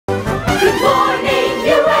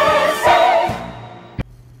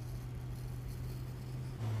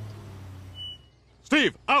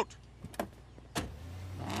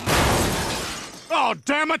Oh,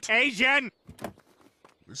 damn it! Asian!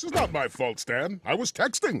 This is not my fault, Stan. I was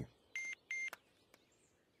texting.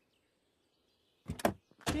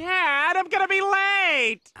 Dad, I'm gonna be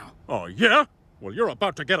late! Oh, yeah? Well, you're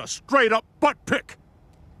about to get a straight-up butt pick.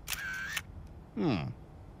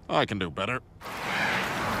 I can do better.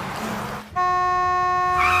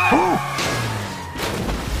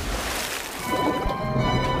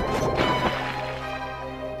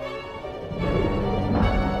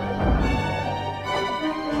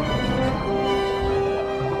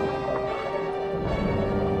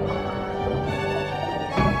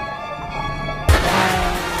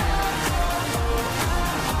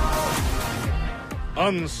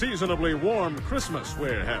 Unseasonably warm Christmas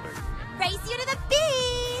we're having. Race you to the beach!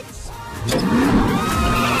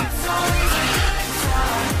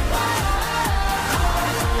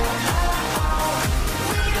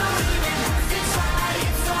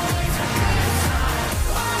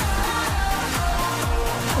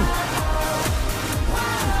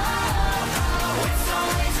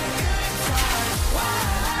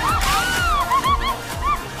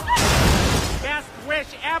 Best wish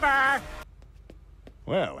ever!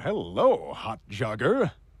 Well, hello, hot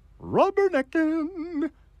jogger. Rubbernecking.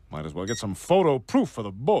 Might as well get some photo proof for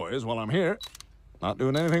the boys while I'm here. Not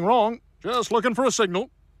doing anything wrong, just looking for a signal.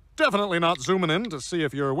 Definitely not zooming in to see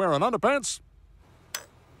if you're wearing underpants.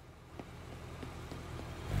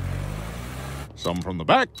 Some from the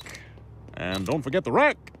back. And don't forget the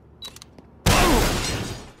rack.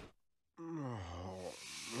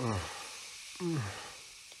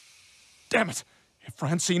 Damn it! If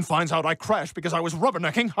Francine finds out I crashed because I was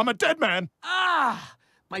rubbernecking, I'm a dead man! Ah!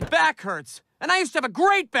 My back hurts, and I used to have a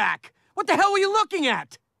great back! What the hell were you looking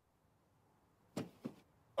at?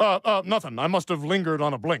 Nothing. I must have lingered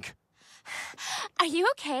on a blink. Are you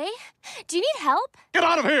okay? Do you need help? Get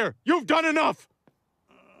out of here! You've done enough!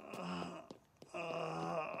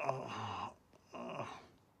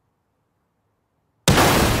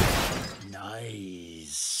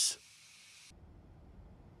 Nice.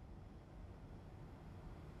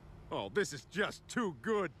 Oh, this is just too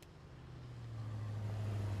good.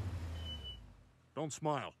 Don't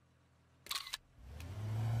smile.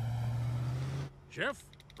 Jeff,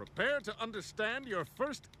 prepare to understand your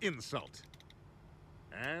first insult.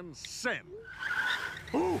 And send.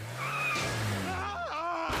 Ooh.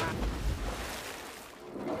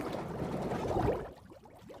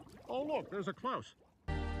 Oh, look, there's a Klaus.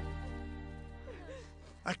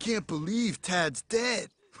 I can't believe Tad's dead.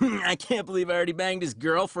 I can't believe I already banged his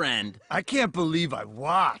girlfriend. I can't believe I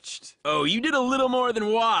watched. Oh, you did a little more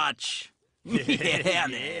than watch. Yeah,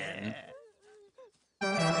 man.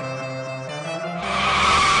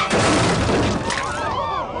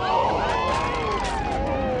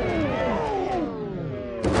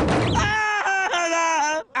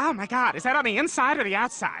 Oh my god, is that on the inside or the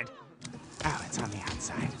outside? Oh, it's on the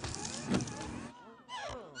outside.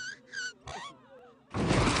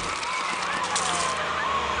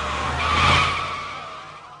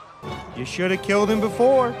 You should have killed him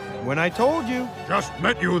before, when I told you. Just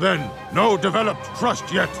met you then. No developed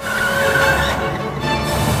trust yet.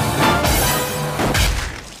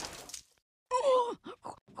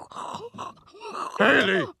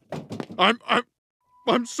 Haley!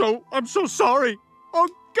 I'm so sorry. Oh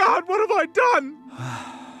God, what have I done?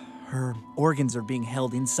 Her organs are being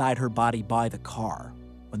held inside her body by the car.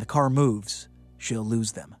 When the car moves, she'll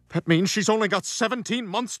lose them. That means she's only got 17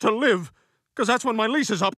 months to live, because that's when my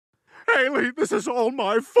lease is up. Haley, this is all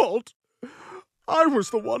my fault. I was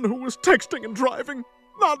the one who was texting and driving,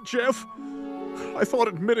 not Jeff. I thought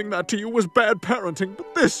admitting that to you was bad parenting,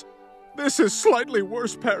 but this is slightly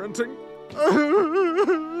worse parenting.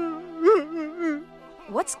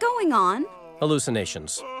 What's going on?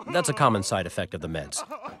 Hallucinations. That's a common side effect of the meds.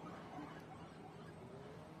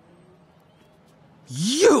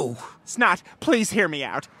 You! Snot, please hear me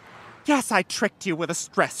out. Yes, I tricked you with a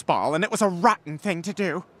stress ball, and it was a rotten thing to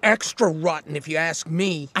do. Extra rotten, if you ask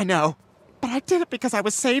me. I know, but I did it because I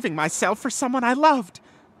was saving myself for someone I loved.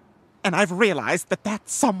 And I've realized that that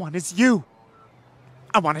someone is you.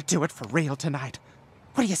 I want to do it for real tonight.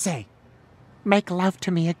 What do you say? Make love to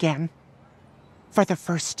me again. For the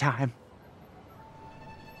first time.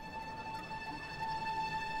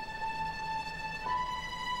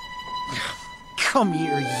 Come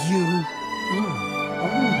here, you.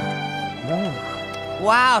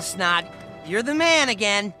 Wow, Snot. You're the man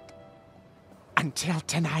again. Until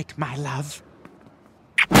tonight, my love.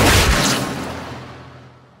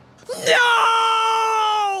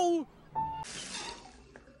 No!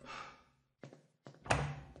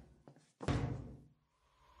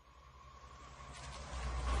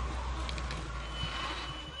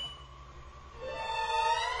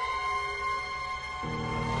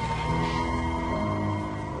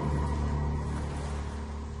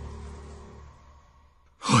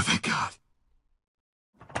 God.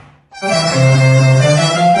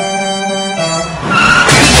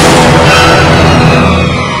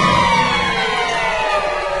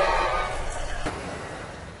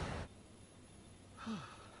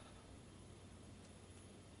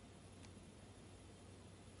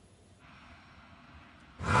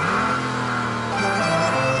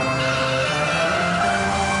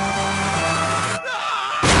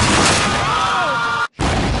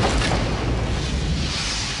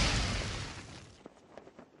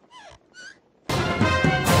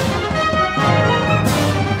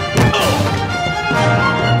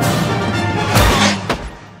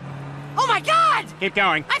 Oh my God! Keep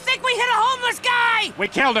going. I think we hit a homeless guy! We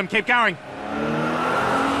killed him. Keep going.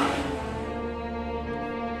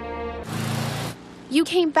 You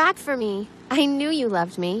came back for me. I knew you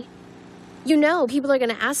loved me. You know, people are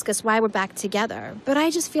gonna ask us why we're back together, but I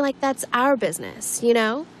just feel like that's our business, you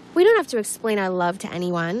know? We don't have to explain our love to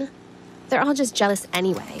anyone. They're all just jealous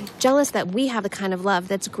anyway. Jealous that we have the kind of love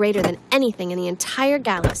that's greater than anything in the entire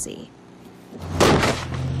galaxy.